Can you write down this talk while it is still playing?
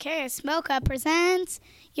KS Mocha presents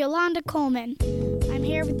Yolanda Coleman. I'm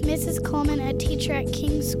here with Mrs. Coleman, a teacher at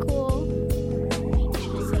King School. Wait,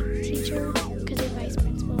 should I say teacher? Because you're vice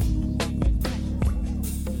principal.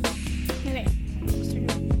 Okay.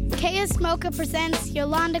 KS Mocha presents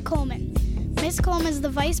Yolanda Coleman. Miss Coleman is the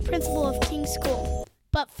vice principal of King School.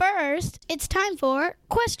 But first, it's time for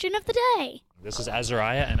Question of the Day. This is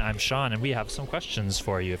Azariah, and I'm Sean, and we have some questions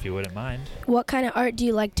for you, if you wouldn't mind. What kind of art do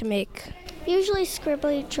you like to make? Usually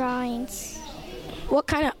scribbly drawings. What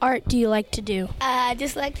kind of art do you like to do? I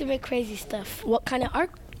just like to make crazy stuff. What kind of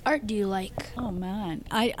art do you like? Oh, man.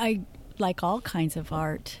 I like all kinds of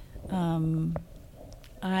art. I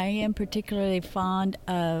am particularly fond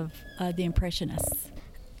of the Impressionists.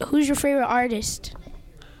 Who's your favorite artist?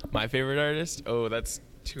 My favorite artist? Oh, that's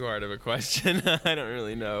too hard of a question. I don't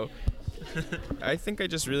really know. I think I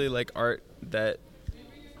just really like art that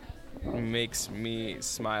makes me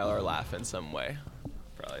smile or laugh in some way.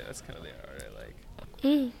 Probably that's kind of the art I like.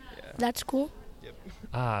 Yeah. That's cool.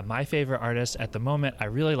 Yep. My favorite artist at the moment, I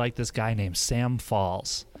really like this guy named Sam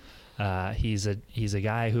Falls. He's a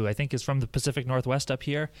guy who I think is from the Pacific Northwest up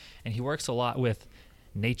here, and he works a lot with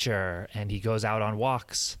nature, and he goes out on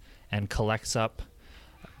walks and collects up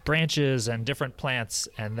branches and different plants,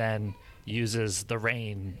 and then uses the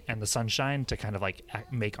rain and the sunshine to kind of like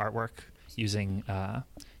make artwork using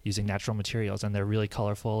natural materials, and they're really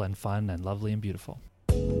colorful and fun and lovely and beautiful.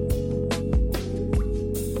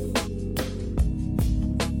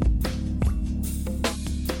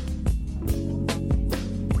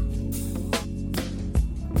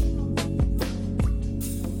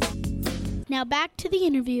 Now back to the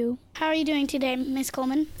interview. How are you doing today, Miss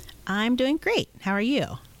Coleman? I'm doing great. How are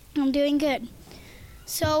you? I'm doing good.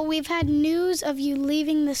 So we've had news of you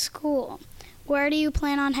leaving the school. Where do you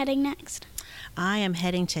plan on heading next? I am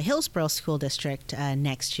heading to Hillsborough School District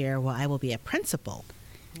next year, where I will be a principal.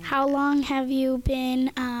 How long have you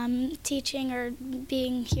been teaching or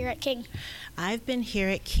being here at King? I've been here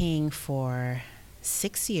at King for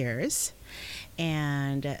 6 years,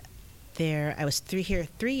 and I was 3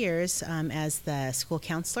 years as the school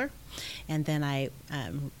counselor, and then I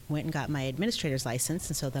went and got my administrator's license,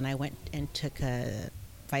 and so then I went and took a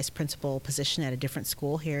vice principal position at a different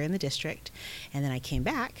school here in the district, and then I came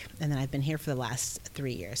back, and then I've been here for the last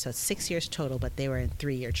 3 years. So it's 6 years total, but they were in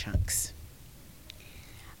 3-year chunks.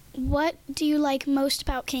 What do you like most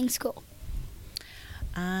about King School?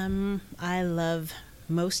 I love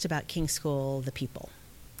most about King School the people.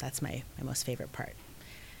 That's my most favorite part.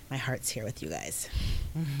 My heart's here with you guys.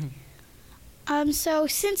 So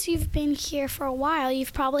since you've been here for a while,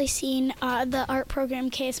 you've probably seen the art program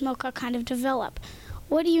KS Mocha kind of develop.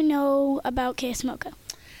 What do you know about KS Mocha?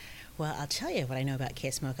 Well, I'll tell you what I know about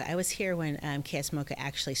KS Mocha. I was here when KS Mocha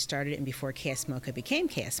actually started and before KS Mocha became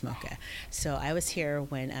KS Mocha. So I was here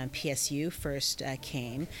when PSU first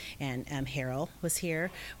came, and Harold was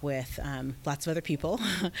here with lots of other people,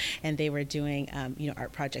 and they were doing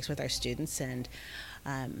art projects with our students, and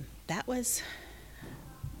that was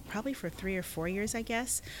probably for 3 or 4 years, I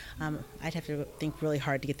guess. I'd have to think really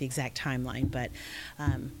hard to get the exact timeline, but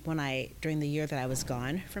during the year that I was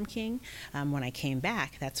gone from King, when I came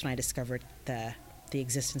back, that's when I discovered the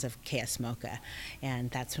existence of KS Mocha,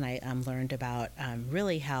 and that's when I learned about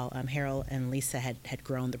really how Harold and Lisa had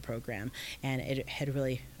grown the program, and it had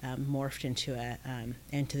really morphed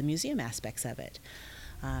into the museum aspects of it.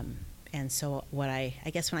 And so what I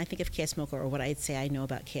guess when I think of KS Mocha, or what I'd say I know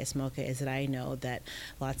about KS Mocha, is that I know that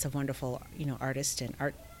lots of wonderful, artists and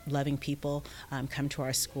art-loving people come to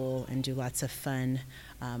our school and do lots of fun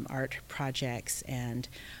art projects and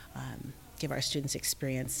give our students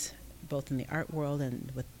experience both in the art world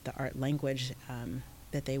and with the art language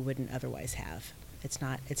that they wouldn't otherwise have. It's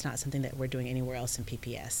not something that we're doing anywhere else in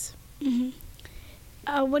PPS.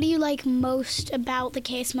 Mm-hmm. What do you like most about the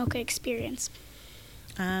KS Mocha experience?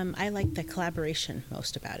 I like the collaboration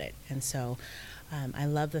most about it, and so I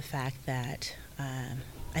love the fact that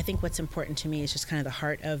I think what's important to me is just kind of the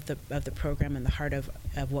heart of the program and the heart of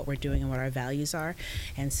what we're doing and what our values are.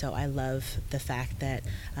 And so I love the fact that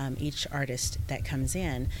each artist that comes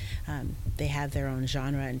in, they have their own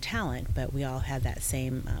genre and talent, but we all have that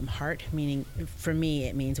same heart, meaning for me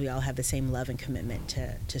it means we all have the same love and commitment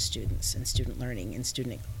to students and student learning and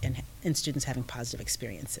students having positive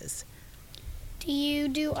experiences. Do you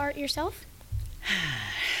do art yourself?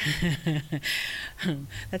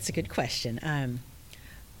 That's a good question.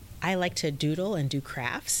 I like to doodle and do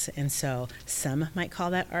crafts, and so some might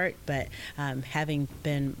call that art, but having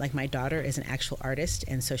been, like, my daughter is an actual artist,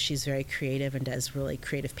 and so she's very creative and does really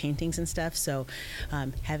creative paintings and stuff, so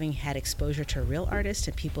having had exposure to real artists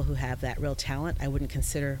and people who have that real talent, I wouldn't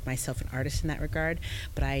consider myself an artist in that regard,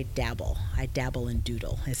 but I dabble and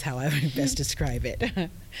doodle is how I would best describe it.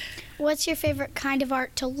 What's your favorite kind of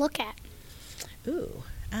art to look at? Ooh,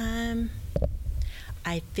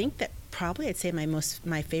 I think that probably I'd say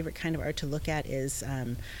my favorite kind of art to look at is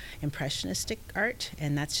impressionistic art,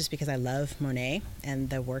 and that's just because I love Monet and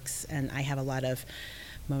the works, and I have a lot of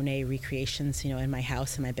Monet recreations, in my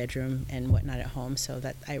house, in my bedroom, and whatnot at home. So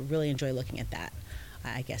that I really enjoy looking at that.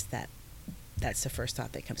 I guess that's the first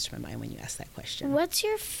thought that comes to my mind when you ask that question. What's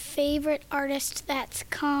your favorite artist that's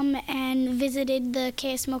come and visited the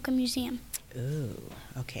KS MoCA Museum? Ooh,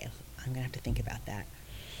 okay. I'm going to have to think about that.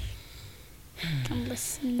 I'll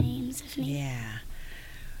list some names if needed. Yeah.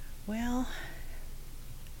 Well,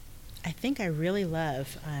 I think I really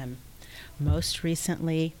love most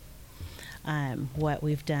recently what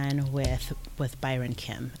we've done with Byron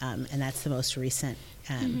Kim, and that's the most recent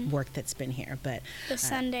work that's been here. But the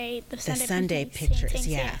Sunday pictures, paintings,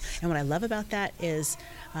 yeah. Yes. And what I love about that is,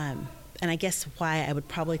 and I guess why I would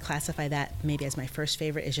probably classify that maybe as my first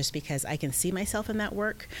favorite is just because I can see myself in that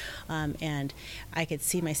work, and I could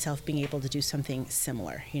see myself being able to do something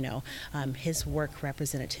similar. His work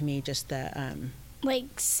represented to me just the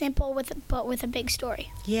like simple but with a big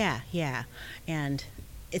story. Yeah, and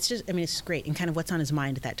it's just, it's great, and kind of what's on his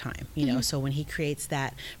mind at that time, So when he creates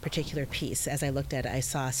that particular piece, as I looked at it, I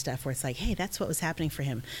saw stuff where it's like, hey, that's what was happening for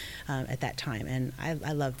him at that time, and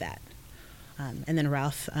I love that. And then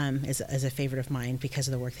Ralph is a favorite of mine because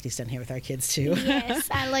of the work that he's done here with our kids too. Yes,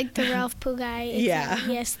 I like the Ralph Pugai. Yeah.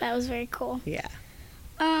 Yes, that was very cool. Yeah.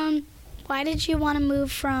 Why did you want to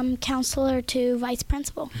move from counselor to vice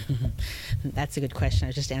principal? That's a good question. I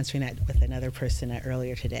was just answering that with another person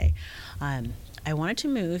earlier today. I wanted to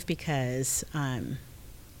move because I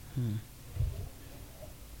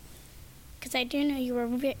do know you were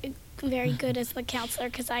very good as the counselor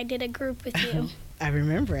because I did a group with you. I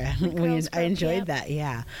remember it. I enjoyed that,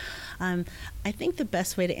 yeah. I think the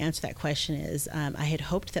best way to answer that question is I had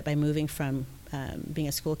hoped that by moving from being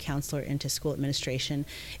a school counselor into school administration,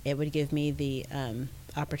 it would give me the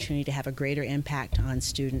opportunity to have a greater impact on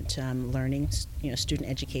student learning, student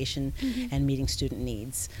education, and meeting student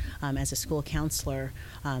needs. As a school counselor,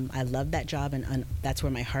 I love that job, and that's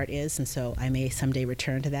where my heart is, and so I may someday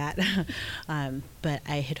return to that. But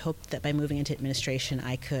I had hoped that by moving into administration,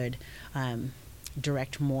 I could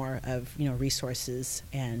direct more of resources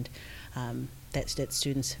and that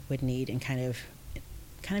students would need, and kind of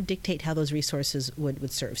dictate how those resources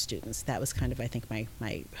would serve students. That was kind of, I think,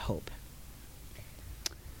 my hope.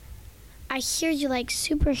 I hear you like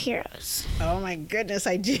superheroes. Oh my goodness,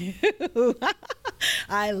 I do.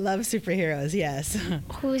 I love superheroes, yes.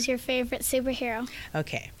 Who's your favorite superhero?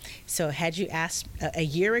 Okay, so had you asked a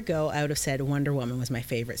year ago, I would have said Wonder Woman was my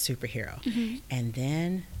favorite superhero. And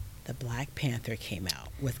then the Black Panther came out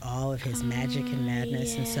with all of his magic and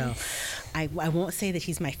madness, and so I won't say that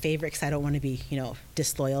he's my favorite because I don't want to be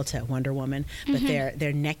disloyal to Wonder Woman, but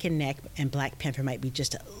they're neck and neck, and Black Panther might be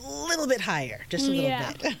just a little bit higher, just a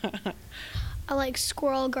little bit. I like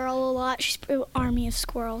Squirrel Girl a lot. She's an army of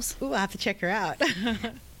squirrels. Ooh, I'll have to check her out.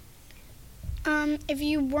 If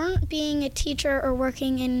you weren't being a teacher or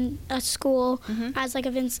working in a school as like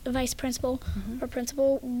a vice principal or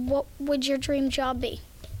principal, what would your dream job be?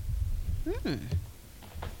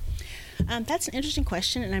 That's an interesting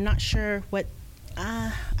question, and I'm not sure what.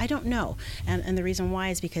 I don't know, and the reason why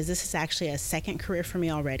is because this is actually a second career for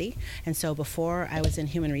me already. And so before I was in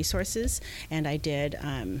human resources, and I did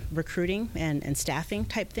recruiting and staffing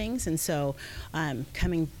type things. And so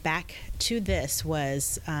coming back to this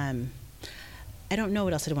was. I don't know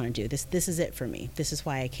what else I'd want to do. This is it for me. This is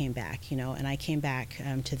why I came back, and I came back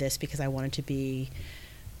to this because I wanted to be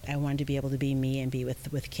able to be me and be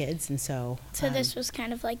with kids, and so. So this was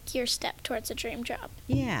kind of like your step towards a dream job.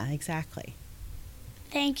 Yeah, exactly.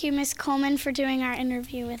 Thank you, Ms. Coleman, for doing our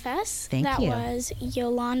interview with us. Thank you. That was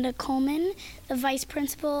Yolanda Coleman, the vice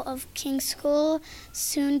principal of King's School,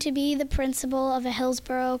 soon to be the principal of a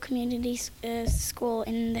Hillsborough community school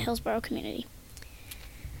in the Hillsborough community.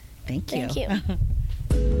 Thank you. Thank you.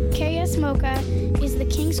 KS MoCA is the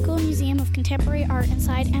King School Museum of Contemporary Art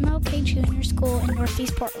inside MLK Junior School in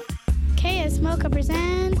Northeast Portland. KS MoCA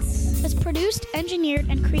Presents was produced, engineered,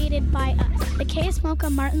 and created by us, the KS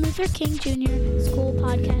MoCA Martin Luther King Jr. School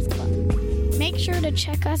Podcast Club. Make sure to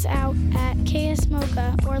check us out at KS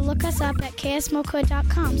MoCA or look us up at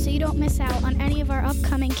ksmoca.com so you don't miss out on any of our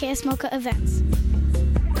upcoming KS MoCA events.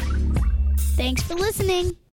 Thanks for listening.